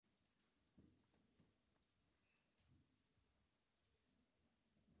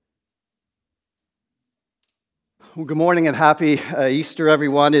Well, good morning and happy Easter,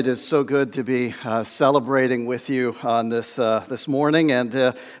 everyone. It is so good to be celebrating with you on this morning. And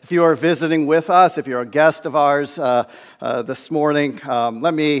if you are visiting with us, if you're a guest of ours this morning,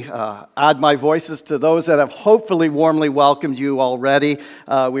 let me add my voices to those that have hopefully warmly welcomed you already.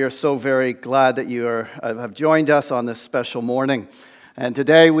 We are so very glad that you have joined us on this special morning. And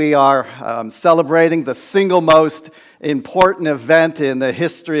today we are celebrating the single most important event in the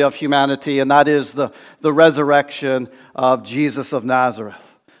history of humanity, and that is the resurrection of Jesus of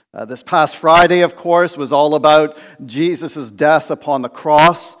Nazareth. This past Friday, of course, was all about Jesus' death upon the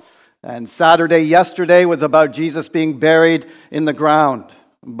cross, and yesterday was about Jesus being buried in the ground.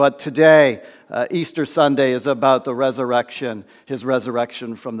 But today, Easter Sunday, is about the resurrection, his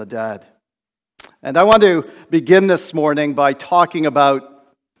resurrection from the dead. And I want to begin this morning by talking about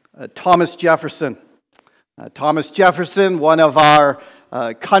Thomas Jefferson. Thomas Jefferson, one of our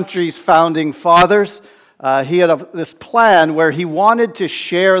country's founding fathers, he had this plan where he wanted to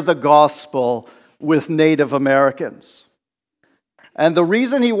share the gospel with Native Americans. And the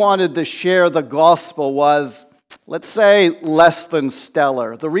reason he wanted to share the gospel was, let's say, less than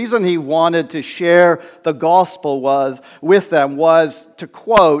stellar. The reason he wanted to share the gospel with them was, to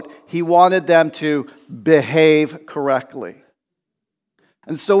quote, he wanted them to behave correctly.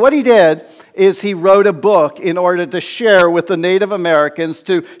 And so what he did is he wrote a book in order to share with the Native Americans,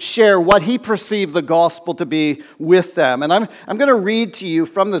 to share what he perceived the gospel to be with them. And I'm going to read to you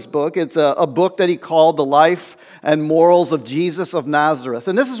from this book. It's a book that he called The Life and Morals of Jesus of Nazareth.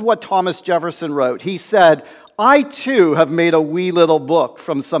 And this is what Thomas Jefferson wrote. He said, "I too have made a wee little book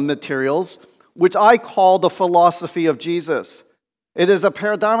from some materials, which I call the philosophy of Jesus. It is a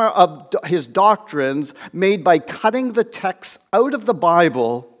paradigm of his doctrines made by cutting the texts out of the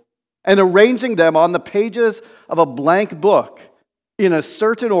Bible and arranging them on the pages of a blank book in a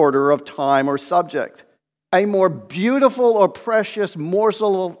certain order of time or subject. A more beautiful or precious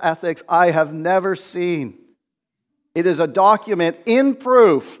morsel of ethics I have never seen. It is a document in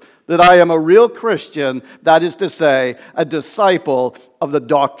proof that I am a real Christian, that is to say, a disciple of the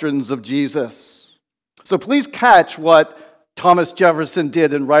doctrines of Jesus." So please catch what Thomas Jefferson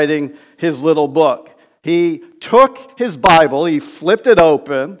did in writing his little book. He took his Bible, he flipped it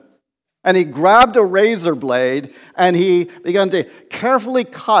open, and he grabbed a razor blade, and he began to carefully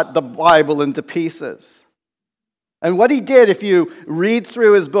cut the Bible into pieces. And what he did, if you read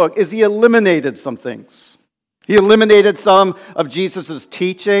through his book, is he eliminated some things. He eliminated some of Jesus'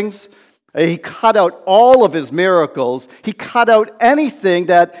 teachings. He cut out all of his miracles. He cut out anything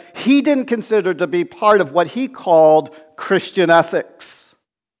that he didn't consider to be part of what he called Christian ethics.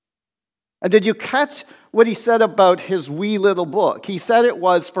 And did you catch what he said about his wee little book? He said it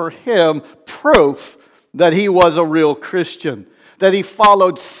was for him proof that he was a real Christian, that he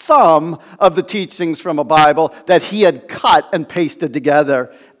followed some of the teachings from a Bible that he had cut and pasted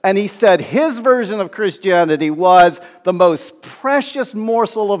together. And he said his version of Christianity was the most precious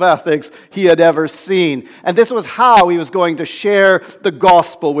morsel of ethics he had ever seen. And this was how he was going to share the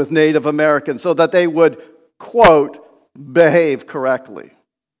gospel with Native Americans so that they would, quote, behave correctly.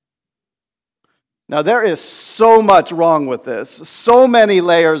 Now, there is so much wrong with this, so many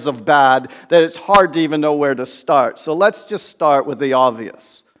layers of bad, that it's hard to even know where to start. So let's just start with the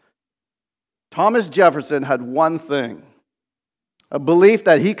obvious. Thomas Jefferson had one thing, a belief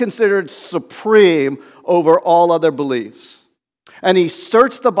that he considered supreme over all other beliefs. And he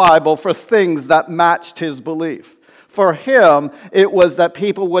searched the Bible for things that matched his belief. For him, it was that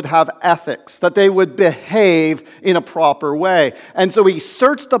people would have ethics, that they would behave in a proper way. And so he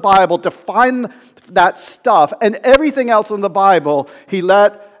searched the Bible to find that stuff, and everything else in the Bible he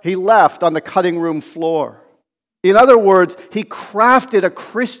left on the cutting room floor. In other words, he crafted a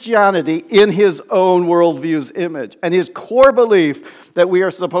Christianity in his own worldview's image. And his core belief that we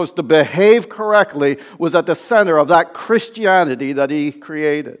are supposed to behave correctly was at the center of that Christianity that he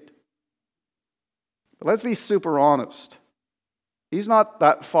created. But let's be super honest. He's not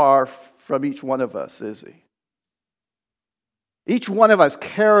that far from each one of us, is he? Each one of us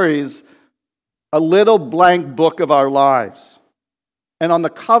carries a little blank book of our lives. And on the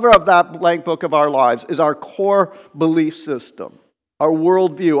cover of that blank book of our lives is our core belief system, our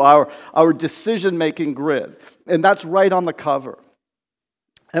worldview, our decision-making grid. And that's right on the cover.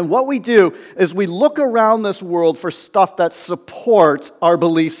 And what we do is we look around this world for stuff that supports our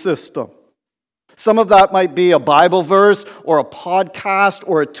belief system. Some of that might be a Bible verse or a podcast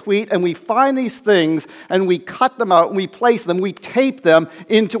or a tweet, and we find these things and we cut them out and we place them, we tape them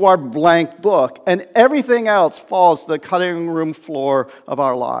into our blank book, and everything else falls to the cutting room floor of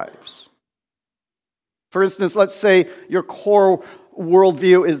our lives. For instance, let's say your core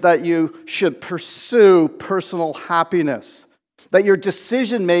worldview is that you should pursue personal happiness, that your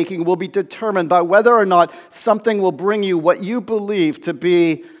decision making will be determined by whether or not something will bring you what you believe to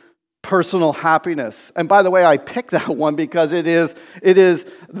be personal happiness. And by the way, I picked that one because it is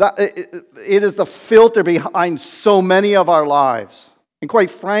the filter behind so many of our lives. And quite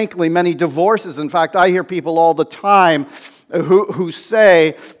frankly, many divorces. In fact, I hear people all the time who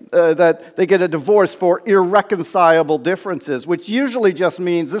say that they get a divorce for irreconcilable differences, which usually just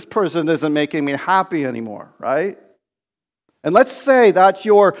means this person isn't making me happy anymore, right? And let's say that's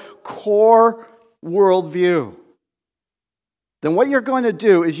your core worldview. Then what you're going to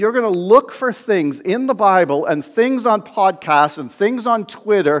do is you're going to look for things in the Bible and things on podcasts and things on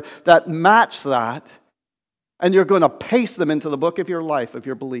Twitter that match that, and you're going to paste them into the book of your life, of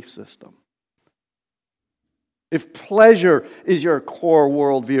your belief system. If pleasure is your core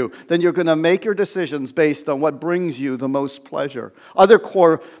worldview, then you're going to make your decisions based on what brings you the most pleasure. Other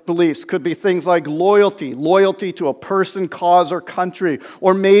core beliefs could be things like loyalty to a person, cause, or country,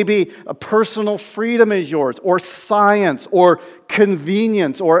 or maybe a personal freedom is yours, or science, or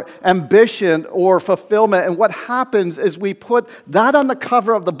convenience, or ambition, or fulfillment. And what happens is we put that on the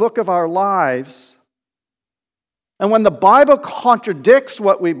cover of the book of our lives, and when the Bible contradicts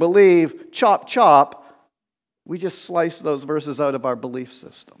what we believe, chop, chop, we just slice those verses out of our belief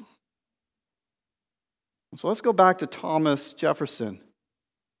system. So let's go back to Thomas Jefferson.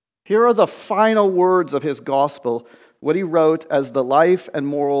 Here are the final words of his gospel, what he wrote as the life and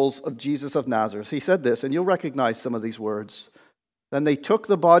morals of Jesus of Nazareth. He said this, and you'll recognize some of these words. Then they took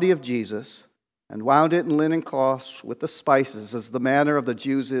the body of Jesus and wound it in linen cloths with the spices, as the manner of the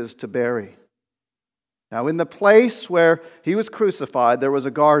Jews is to bury. Now in the place where he was crucified, there was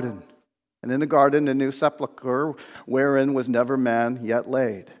a garden. And in the garden, a new sepulchre wherein was never man yet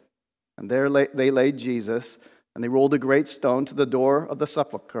laid. And there they laid Jesus, and they rolled a great stone to the door of the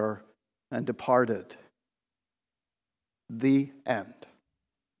sepulchre and departed. The end.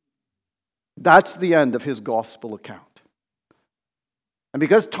 That's the end of his gospel account. And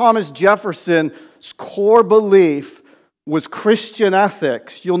because Thomas Jefferson's core belief was Christian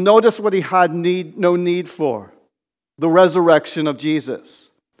ethics, you'll notice what he had no need for: the resurrection of Jesus.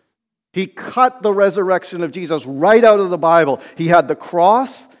 He cut the resurrection of Jesus right out of the Bible. He had the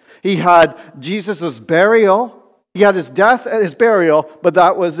cross, he had Jesus' burial, he had his death and his burial, but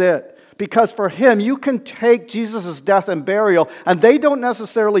that was it. Because for him, you can take Jesus' death and burial, and they don't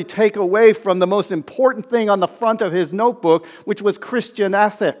necessarily take away from the most important thing on the front of his notebook, which was Christian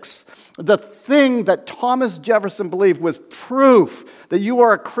ethics. The thing that Thomas Jefferson believed was proof that you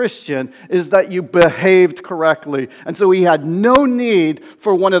are a Christian is that you behaved correctly. And so he had no need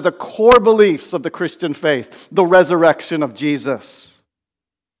for one of the core beliefs of the Christian faith, the resurrection of Jesus.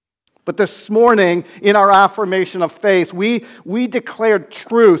 But this morning, in our affirmation of faith, we declared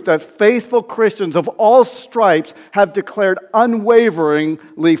truth that faithful Christians of all stripes have declared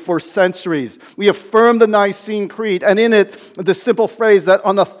unwaveringly for centuries. We affirm the Nicene Creed, and in it, the simple phrase that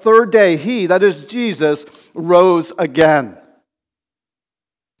on the third day, he, that is Jesus, rose again.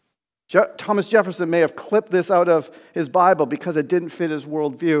 Thomas Jefferson may have clipped this out of his Bible because it didn't fit his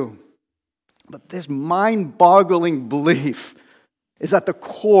worldview. But this mind-boggling belief is at the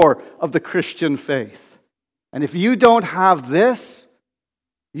core of the Christian faith. And if you don't have this,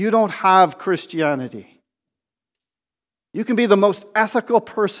 you don't have Christianity. You can be the most ethical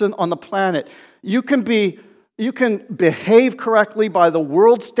person on the planet. You can behave correctly by the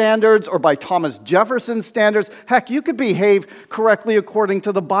world standards or by Thomas Jefferson's standards. Heck, you could behave correctly according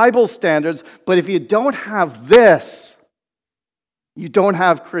to the Bible standards, but if you don't have this, you don't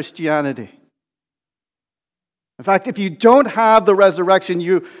have Christianity. In fact, if you don't have the resurrection,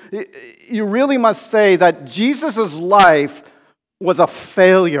 you really must say that Jesus' life was a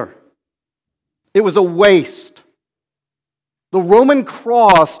failure. It was a waste. The Roman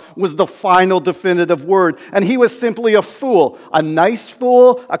cross was the final definitive word, and he was simply a fool. A nice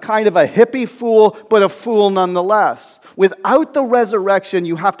fool, a kind of a hippie fool, but a fool nonetheless. Without the resurrection,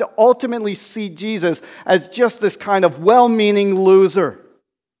 you have to ultimately see Jesus as just this kind of well-meaning loser.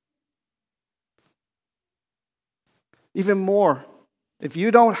 Even more, if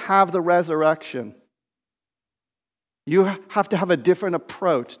you don't have the resurrection, you have to have a different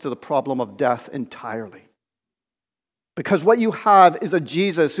approach to the problem of death entirely. Because what you have is a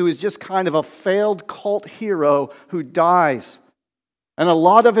Jesus who is just kind of a failed cult hero who dies. And a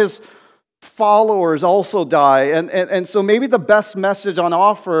lot of his followers also die. And so maybe the best message on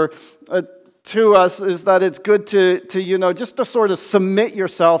offer to us is that it's good to just to sort of submit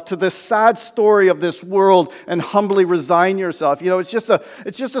yourself to this sad story of this world and humbly resign yourself. It's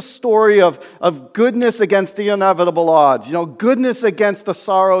just a story of goodness against the inevitable odds. Goodness against the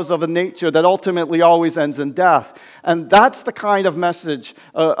sorrows of a nature that ultimately always ends in death. And that's the kind of message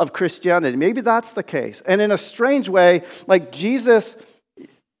of Christianity. Maybe that's the case. And in a strange way, like Jesus,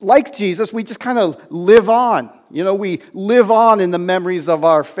 we just kind of live on. We live on in the memories of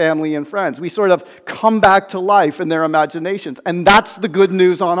our family and friends. We sort of come back to life in their imaginations. And that's the good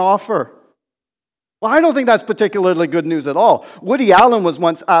news on offer. Well, I don't think that's particularly good news at all. Woody Allen was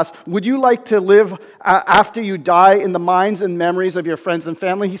once asked, would you like to live after you die in the minds and memories of your friends and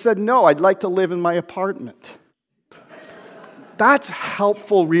family? He said, no, I'd like to live in my apartment. That's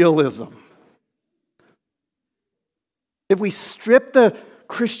helpful realism. If we strip the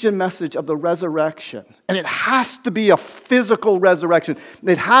Christian message of the resurrection, and it has to be a physical resurrection,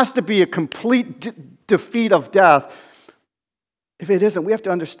 it has to be a complete defeat of death. If it isn't, we have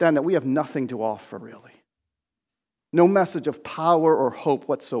to understand that we have nothing to offer, really. No message of power or hope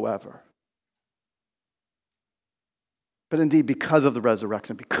whatsoever. But indeed, because of the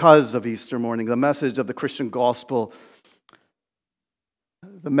resurrection, because of Easter morning, the message of the Christian gospel,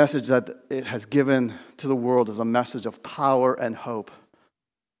 the message that it has given to the world is a message of power and hope.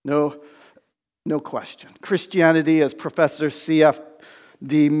 No question. Christianity, as Professor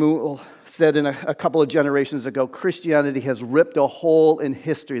C.F.D. Moule said a couple of generations ago, Christianity has ripped a hole in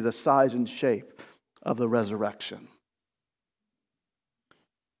history the size and shape of the resurrection.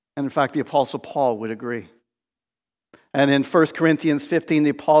 And in fact, the Apostle Paul would agree. And in 1 Corinthians 15, the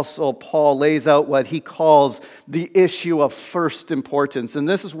Apostle Paul lays out what he calls the issue of first importance. And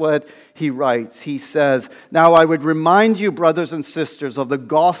this is what he writes. He says, now I would remind you, brothers and sisters, of the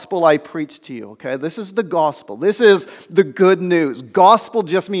gospel I preached to you. Okay, this is the gospel. This is the good news. Gospel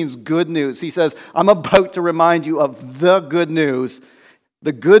just means good news. He says, I'm about to remind you of the good news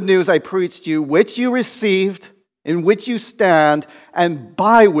I preached to you, which you received, in which you stand, and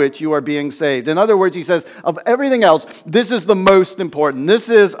by which you are being saved. In other words, he says, of everything else, this is the most important. This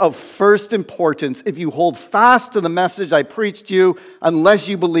is of first importance if you hold fast to the message I preached to you, unless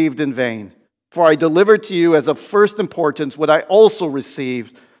you believed in vain. For I delivered to you as of first importance what I also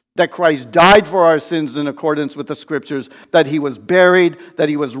received, that Christ died for our sins in accordance with the Scriptures, that he was buried, that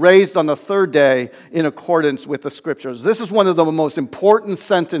he was raised on the third day in accordance with the Scriptures. This is one of the most important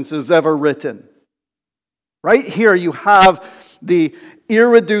sentences ever written. Right here you have the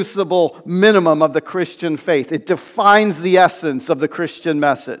irreducible minimum of the Christian faith. It defines the essence of the Christian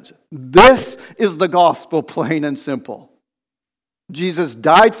message. This is the gospel, plain and simple. Jesus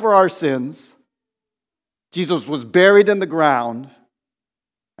died for our sins. Jesus was buried in the ground.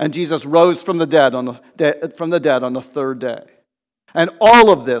 And Jesus rose from the dead on the third day. And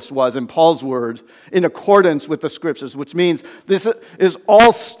all of this was, in Paul's word, in accordance with the Scriptures, which means this is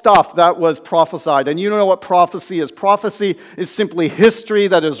all stuff that was prophesied. And you know what prophecy is? Prophecy is simply history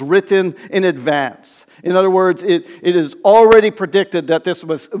that is written in advance. In other words, it is already predicted that this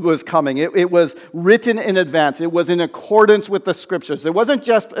was coming. It was written in advance. It was in accordance with the Scriptures.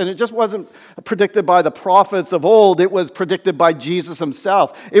 It just wasn't predicted by the prophets of old. It was predicted by Jesus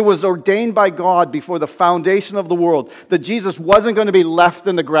himself. It was ordained by God before the foundation of the world that Jesus wasn't going to be left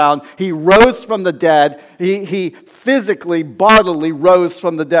in the ground. He rose from the dead. He physically, bodily rose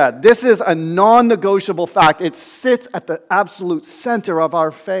from the dead. This is a non-negotiable fact. It sits at the absolute center of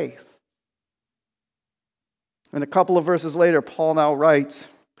our faith. And a couple of verses later, Paul now writes,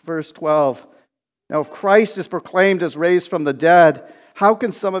 verse 12, now if Christ is proclaimed as raised from the dead, how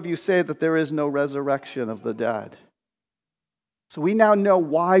can some of you say that there is no resurrection of the dead? So we now know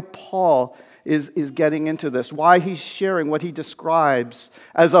why Paul is getting into this, why he's sharing what he describes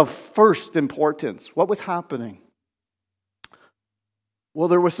as of first importance. What was happening? Well,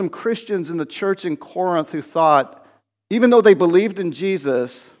 there were some Christians in the church in Corinth who thought, even though they believed in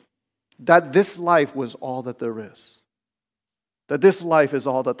Jesus, that this life was all that there is. That this life is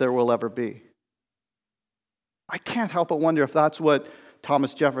all that there will ever be. I can't help but wonder if that's what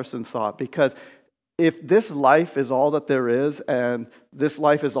Thomas Jefferson thought, because if this life is all that there is and this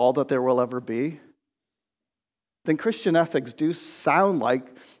life is all that there will ever be, then Christian ethics do sound like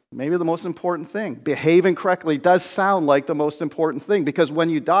maybe the most important thing. Behaving correctly does sound like the most important thing, because when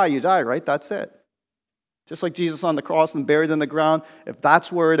you die, right? That's it. Just like Jesus on the cross and buried in the ground, if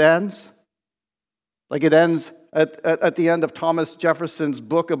that's where it ends, like it ends at the end of Thomas Jefferson's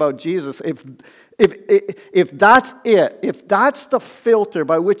book about Jesus, if that's it, if that's the filter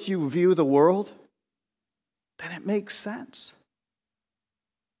by which you view the world, then it makes sense.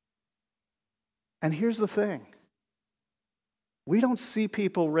 And here's the thing. We don't see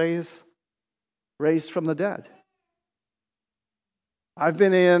people raise raised from the dead. I've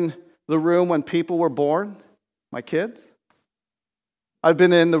been in the room when people were born, my kids. I've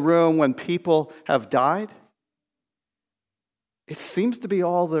been in the room when people have died. It seems to be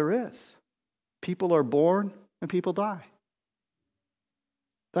all there is. People are born and people die.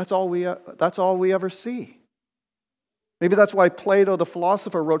 That's all we ever see. Maybe that's why Plato, the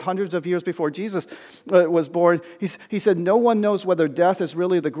philosopher, wrote hundreds of years before Jesus was born. He said, no one knows whether death is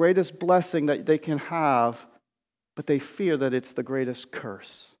really the greatest blessing that they can have, but they fear that it's the greatest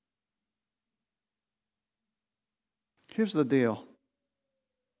curse. Here's the deal.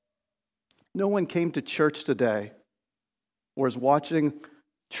 No one came to church today or is watching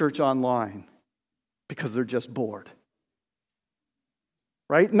church online because they're just bored.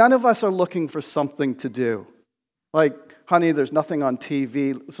 Right? None of us are looking for something to do. Like, honey, there's nothing on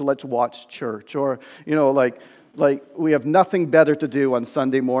TV, so let's watch church. Or, like we have nothing better to do on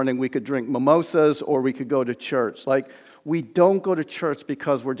Sunday morning. We could drink mimosas or we could go to church. Like, we don't go to church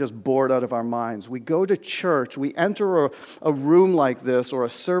because we're just bored out of our minds. We go to church, we enter a room like this or a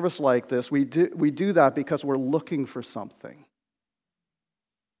service like this. We do that because we're looking for something.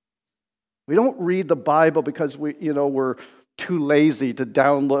 We don't read the Bible because we're too lazy to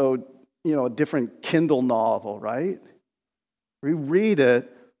download, a different Kindle novel, right? We read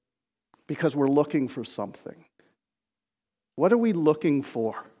it because we're looking for something. What are we looking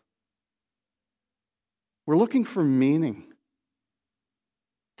for? We're looking for meaning,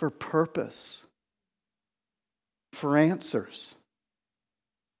 for purpose, for answers.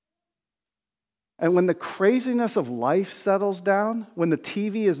 And when the craziness of life settles down, when the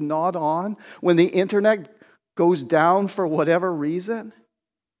TV is not on, when the internet goes down for whatever reason,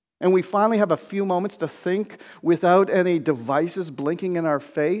 and we finally have a few moments to think without any devices blinking in our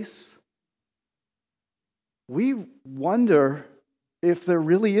face, we wonder if there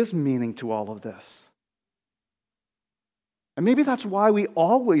really is meaning to all of this. And maybe that's why we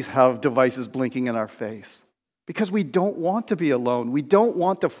always have devices blinking in our face. Because we don't want to be alone. We don't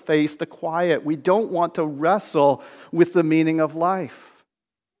want to face the quiet. We don't want to wrestle with the meaning of life.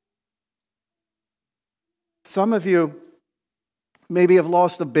 Some of you maybe have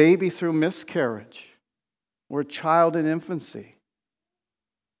lost a baby through miscarriage or a child in infancy.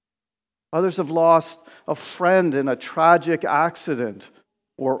 Others have lost a friend in a tragic accident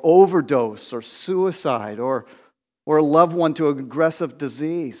or overdose or suicide or a loved one to aggressive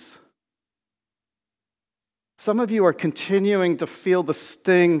disease. Some of you are continuing to feel the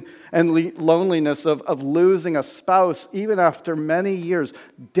sting and loneliness of losing a spouse even after many years.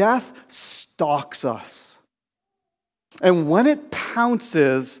 Death stalks us. And when it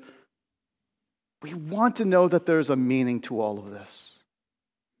pounces, we want to know that there's a meaning to all of this.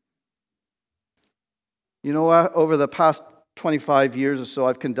 You know what? Over the past 25 years or so,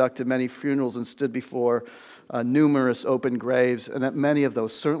 I've conducted many funerals and stood before numerous open graves. And at many of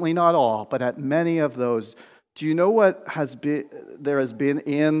those, certainly not all, but at many of those, do you know what there has been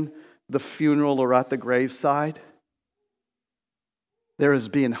in the funeral or at the graveside? There has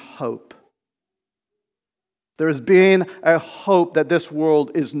been hope. There has been a hope that this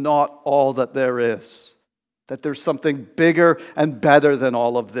world is not all that there is. That there's something bigger and better than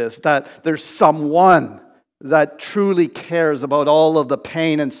all of this. That there's someone that truly cares about all of the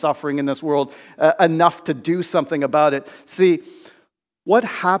pain and suffering in this world enough to do something about it. See, what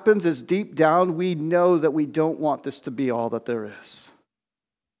happens is deep down we know that we don't want this to be all that there is.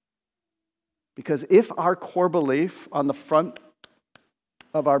 Because if our core belief on the front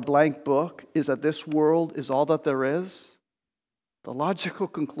of our blank book is that this world is all that there is, the logical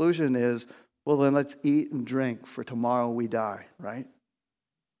conclusion is, well, then let's eat and drink, for tomorrow we die, right?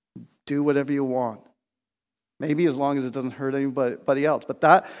 Do whatever you want. Maybe as long as it doesn't hurt anybody else. But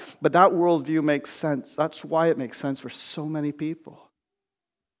that worldview makes sense. That's why it makes sense for so many people.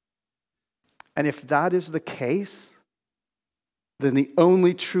 And if that is the case, then the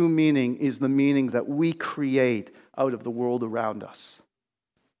only true meaning is the meaning that we create out of the world around us.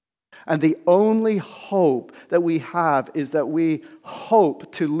 And the only hope that we have is that we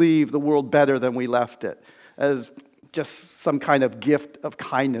hope to leave the world better than we left it, as just some kind of gift of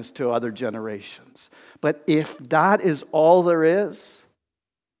kindness to other generations. But if that is all there is,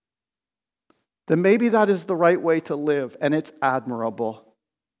 then maybe that is the right way to live, and it's admirable.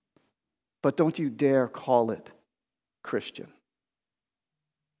 But don't you dare call it Christian.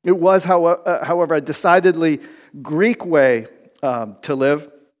 It was, however, a decidedly Greek way to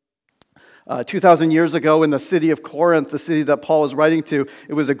live. 2,000 years ago in the city of Corinth, the city that Paul was writing to,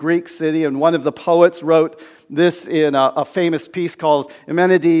 it was a Greek city, and one of the poets wrote this in a famous piece called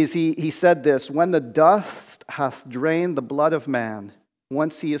Eumenides. He said this: "When the dust hath drained the blood of man,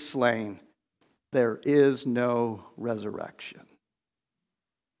 once he is slain, there is no resurrection.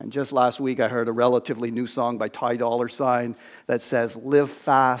 And just last week, I heard a relatively new song by Ty Dolla $ign that says, live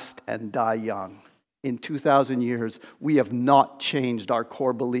fast and die young. In 2,000 years, we have not changed our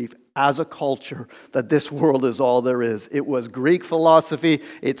core belief as a culture that this world is all there is. It was Greek philosophy.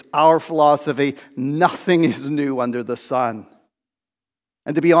 It's our philosophy. Nothing is new under the sun.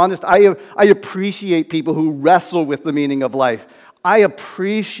 And to be honest, I appreciate people who wrestle with the meaning of life. I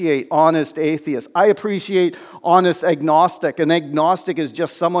appreciate honest atheists. I appreciate honest agnostic. An agnostic is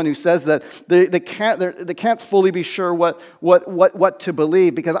just someone who says that they can't fully be sure what to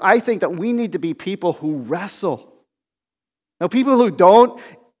believe, because I think that we need to be people who wrestle. Now, people who don't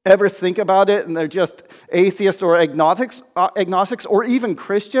ever think about it and they're just atheists or agnostics or even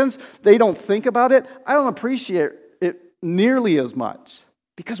Christians, they don't think about it. I don't appreciate it nearly as much.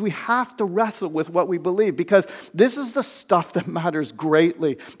 Because we have to wrestle with what we believe. Because this is the stuff that matters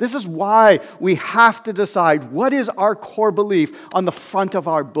greatly. This is why we have to decide what is our core belief on the front of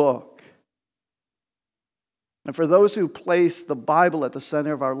our book. And for those who place the Bible at the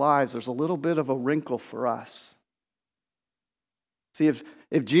center of our lives, there's a little bit of a wrinkle for us. See, if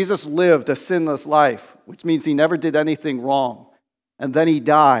Jesus lived a sinless life, which means he never did anything wrong, and then he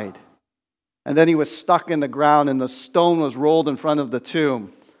died, and then he was stuck in the ground and the stone was rolled in front of the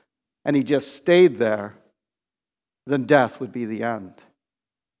tomb, and he just stayed there, then death would be the end.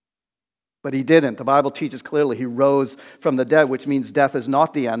 But he didn't. The Bible teaches clearly he rose from the dead, which means death is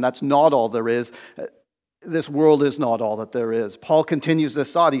not the end. That's not all there is. This world is not all that there is. Paul continues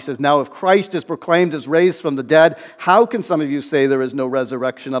this thought. He says, now if Christ is proclaimed as raised from the dead, how can some of you say there is no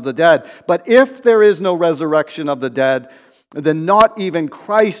resurrection of the dead? But if there is no resurrection of the dead, then not even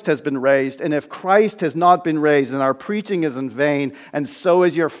Christ has been raised. And if Christ has not been raised, then our preaching is in vain, and so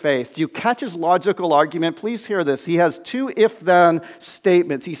is your faith. Do you catch his logical argument? Please hear this. He has two if-then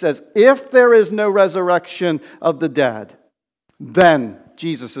statements. He says, if there is no resurrection of the dead, then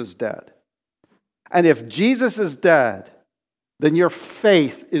Jesus is dead. And if Jesus is dead, then your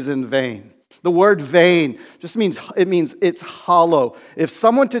faith is in vain. The word vain just means it's hollow. If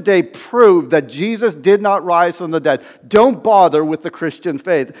someone today proved that Jesus did not rise from the dead, don't bother with the Christian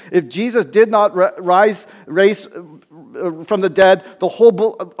faith. If Jesus did not rise from the dead,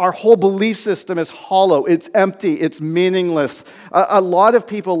 our whole belief system is hollow. It's empty. It's meaningless. A lot of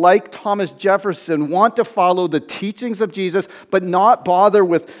people, like Thomas Jefferson, want to follow the teachings of Jesus, but not bother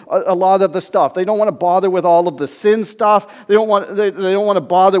with a lot of the stuff. They don't want to bother with all of the sin stuff. They don't want to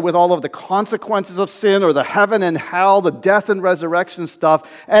bother with all of the consequences of sin or the heaven and hell, the death and resurrection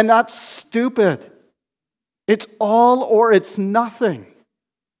stuff. And that's stupid. It's all or it's nothing.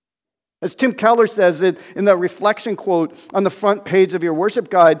 As Tim Keller says it in the reflection quote on the front page of your worship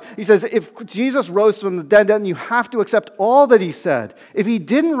guide, he says, if Jesus rose from the dead, then you have to accept all that he said. If he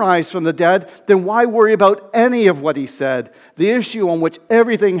didn't rise from the dead, then why worry about any of what he said? The issue on which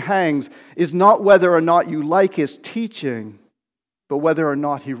everything hangs is not whether or not you like his teaching, but whether or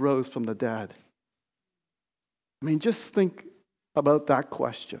not he rose from the dead. I mean, just think about that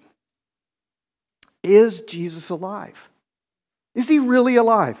question. Is Jesus alive? Is he really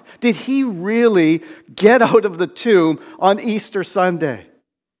alive? Did he really get out of the tomb on Easter Sunday?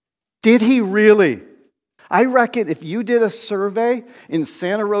 Did he really? I reckon if you did a survey in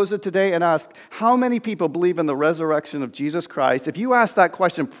Santa Rosa today and asked how many people believe in the resurrection of Jesus Christ, if you asked that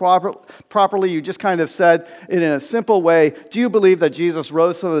question properly, you just kind of said it in a simple way, do you believe that Jesus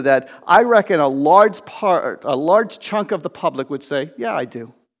rose from the dead? I reckon a large chunk of the public would say, yeah, I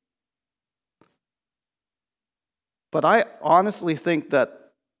do. But I honestly think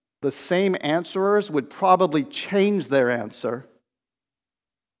that the same answerers would probably change their answer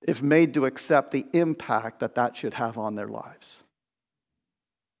if made to accept the impact that should have on their lives.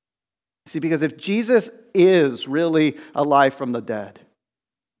 See, because if Jesus is really alive from the dead,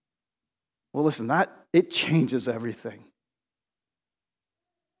 well, listen, it changes everything.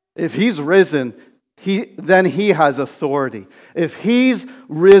 If he's risen, then he has authority. If he's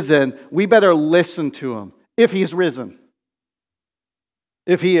risen, we better listen to him. If he's risen.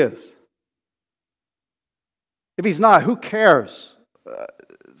 If he is. If he's not, who cares?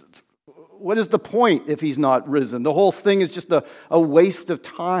 What is the point if he's not risen? The whole thing is just a waste of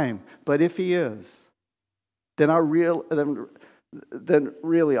time. But if he is, then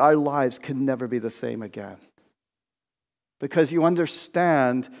really our lives can never be the same again. Because you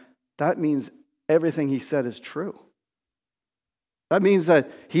understand that means everything he said is true. That means that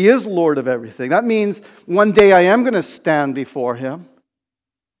he is Lord of everything. That means one day I am going to stand before him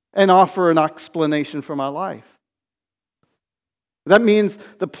and offer an explanation for my life. That means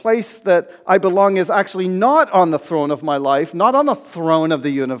the place that I belong is actually not on the throne of my life, not on the throne of the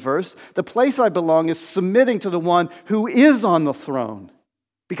universe. The place I belong is submitting to the one who is on the throne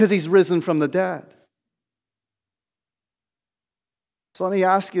because he's risen from the dead. So let me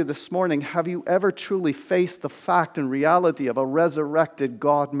ask you this morning, have you ever truly faced the fact and reality of a resurrected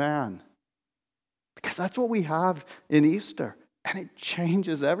God-man? Because that's what we have in Easter, and it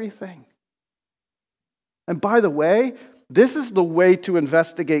changes everything. And by the way, this is the way to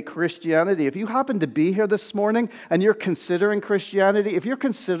investigate Christianity. If you happen to be here this morning and you're considering Christianity, if you're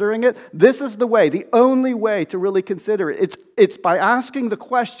considering it, this is the way, the only way to really consider it. It's by asking the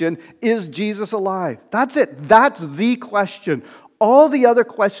question, is Jesus alive? That's it. That's the question. All the other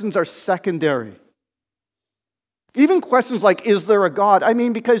questions are secondary. Even questions like, is there a God? I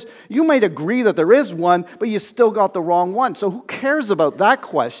mean, because you might agree that there is one, but you still got the wrong one. So who cares about that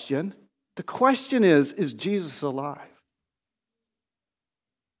question? The question is Jesus alive?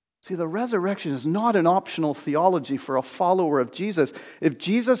 See, the resurrection is not an optional theology for a follower of Jesus. If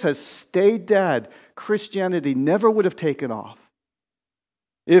Jesus has stayed dead, Christianity never would have taken off.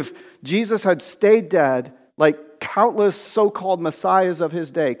 If Jesus had stayed dead, like countless so-called messiahs of his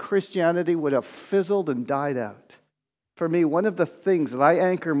day, Christianity would have fizzled and died out. For me, one of the things that I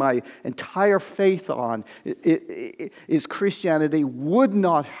anchor my entire faith on is Christianity would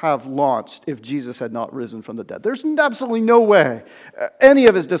not have launched if Jesus had not risen from the dead. There's absolutely no way any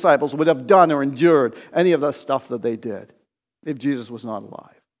of his disciples would have done or endured any of the stuff that they did if Jesus was not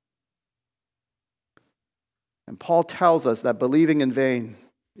alive. And Paul tells us that believing in vain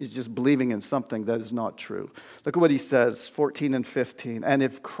is just believing in something that is not true. Look at what he says, 14 and 15. And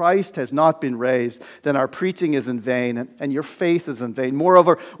if Christ has not been raised, then our preaching is in vain, and your faith is in vain.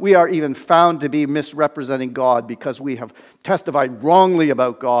 Moreover, we are even found to be misrepresenting God because we have testified wrongly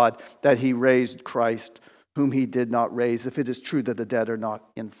about God that he raised Christ, whom he did not raise, if it is true that the dead are not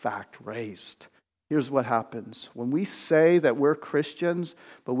in fact raised. Here's what happens. When we say that we're Christians,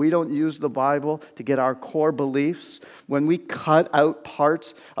 but we don't use the Bible to get our core beliefs, when we cut out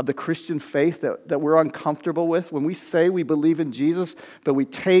parts of the Christian faith that we're uncomfortable with, when we say we believe in Jesus, but we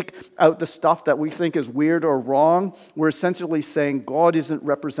take out the stuff that we think is weird or wrong, we're essentially saying God isn't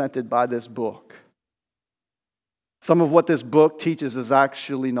represented by this book. Some of what this book teaches is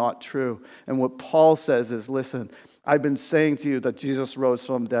actually not true. And what Paul says is, listen, I've been saying to you that Jesus rose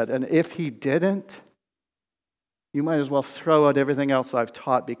from the dead, and if he didn't, you might as well throw out everything else I've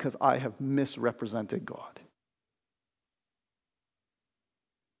taught because I have misrepresented God.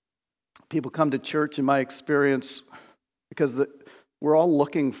 People come to church, in my experience, because we're all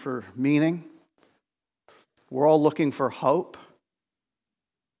looking for meaning. We're all looking for hope.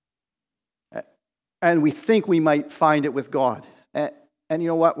 And we think we might find it with God. And you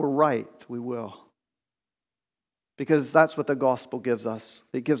know what? We're right. We will. Because that's what the gospel gives us.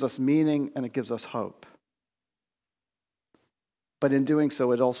 It gives us meaning and it gives us hope. But in doing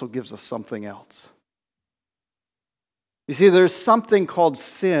so, it also gives us something else. You see, there's something called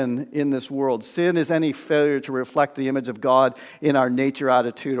sin in this world. Sin is any failure to reflect the image of God in our nature,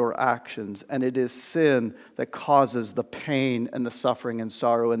 attitude, or actions. And it is sin that causes the pain and the suffering and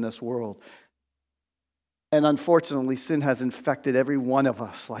sorrow in this world. And unfortunately, sin has infected every one of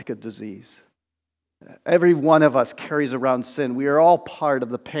us like a disease. Every one of us carries around sin. We are all part of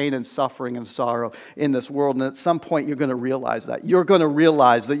the pain and suffering and sorrow in this world. And at some point, you're going to realize that. You're going to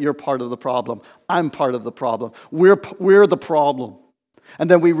realize that you're part of the problem. I'm part of the problem. We're the problem. And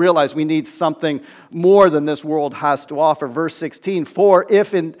then we realize we need something more than this world has to offer. Verse 16, for if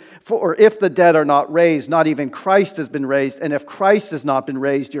the dead are not raised, not even Christ has been raised. And if Christ has not been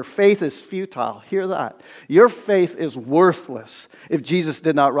raised, your faith is futile. Hear that. Your faith is worthless if Jesus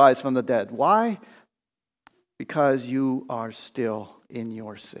did not rise from the dead. Why? Because you are still in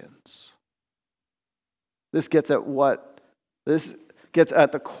your sins. This gets at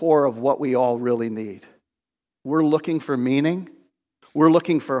the core of what we all really need. We're looking for meaning. We're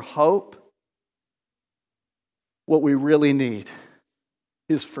looking for hope. What we really need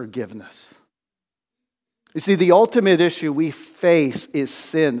is forgiveness. You see, the ultimate issue we face is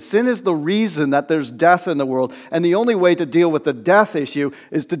sin. Sin is the reason that there's death in the world. And the only way to deal with the death issue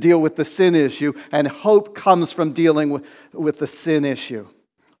is to deal with the sin issue. And hope comes from dealing with the sin issue.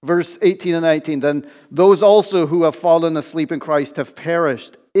 Verse 18 and 19, then those also who have fallen asleep in Christ have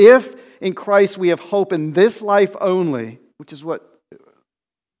perished. If in Christ we have hope in this life only,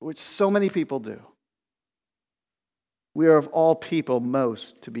 which so many people do, we are of all people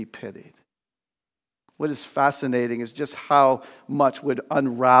most to be pitied. What is fascinating is just how much would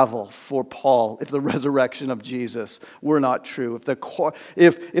unravel for Paul if the resurrection of Jesus were not true.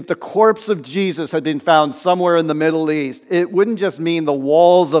 If the corpse of Jesus had been found somewhere in the Middle East, it wouldn't just mean the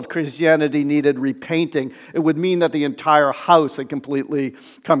walls of Christianity needed repainting. It would mean that the entire house had completely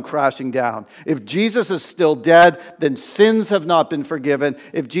come crashing down. If Jesus is still dead, then sins have not been forgiven.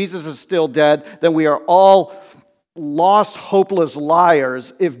 If Jesus is still dead, then we are all lost, hopeless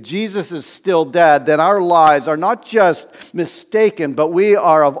liars. If Jesus is still dead, then our lives are not just mistaken, but we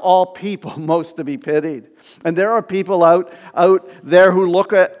are of all people most to be pitied. And there are people out there who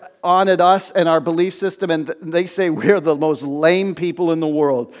look on at us and our belief system, and they say we're the most lame people in the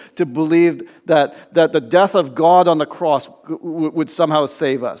world to believe that the death of God on the cross would somehow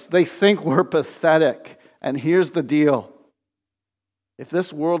save us. They think we're pathetic. And here's the deal. If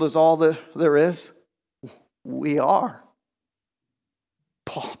this world is all there is, we are.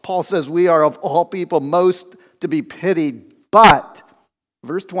 Paul says we are of all people most to be pitied, but,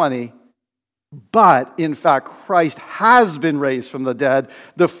 verse 20, but in fact Christ has been raised from the dead,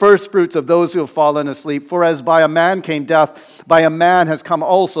 the firstfruits of those who have fallen asleep. For as by a man came death, by a man has come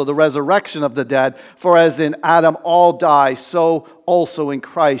also the resurrection of the dead. For as in Adam all die, so also in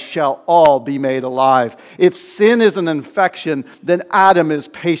Christ shall all be made alive. If sin is an infection, then Adam is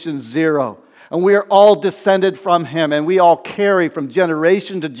patient zero. And we are all descended from him, and we all carry from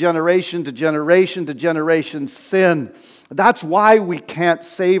generation to generation to generation to generation sin. That's why we can't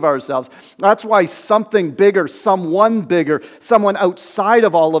save ourselves. That's why something bigger, someone outside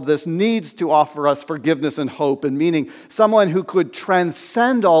of all of this needs to offer us forgiveness and hope and meaning. Someone who could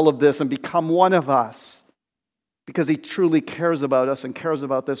transcend all of this and become one of us. Because he truly cares about us and cares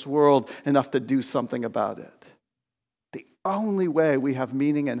about this world enough to do something about it. The only way we have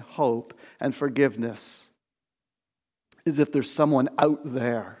meaning and hope and forgiveness is if there's someone out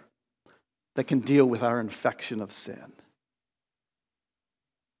there that can deal with our infection of sin.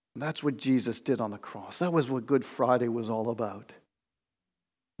 And that's what Jesus did on the cross. That was what Good Friday was all about.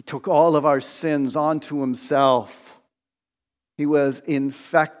 He took all of our sins onto himself. He was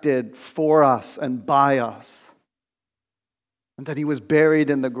infected for us and by us. And that he was buried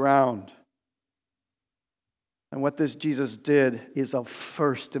in the ground. And what this Jesus did is of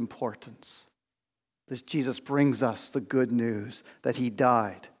first importance. This Jesus brings us the good news that he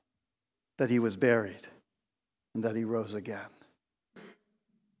died, that he was buried, and that he rose again.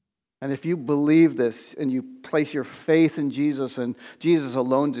 And if you believe this and you place your faith in Jesus and Jesus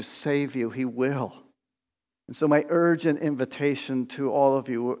alone to save you, he will. And so my urgent invitation to all of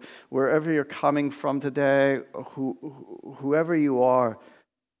you, wherever you're coming from today, whoever you are,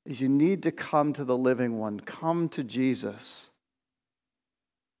 is you need to come to the living one. Come to Jesus.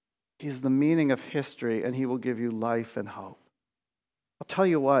 He is the meaning of history, and he will give you life and hope. I'll tell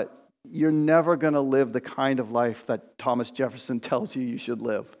you what, you're never going to live the kind of life that Thomas Jefferson tells you should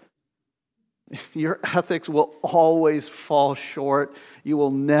live. Your ethics will always fall short. You will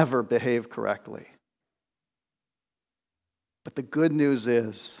never behave correctly. But the good news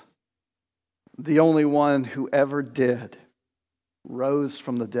is, the only one who ever did rose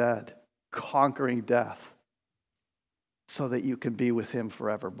from the dead, conquering death, so that you can be with him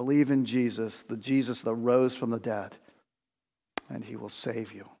forever. Believe in Jesus, the Jesus that rose from the dead, and he will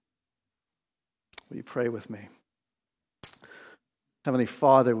save you. Will you pray with me? Heavenly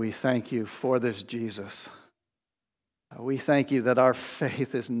Father, we thank you for this Jesus. We thank you that our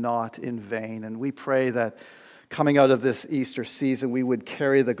faith is not in vain, and we pray that coming out of this Easter season, we would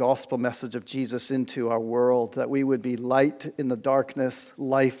carry the gospel message of Jesus into our world, that we would be light in the darkness,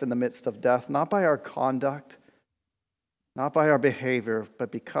 life in the midst of death, not by our conduct, not by our behavior, but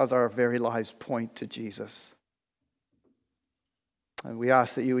because our very lives point to Jesus. And we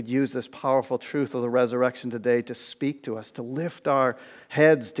ask that you would use this powerful truth of the resurrection today to speak to us, to lift our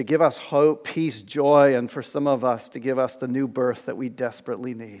heads, to give us hope, peace, joy, and for some of us, to give us the new birth that we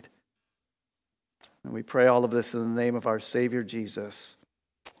desperately need. And we pray all of this in the name of our Savior Jesus.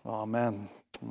 Amen.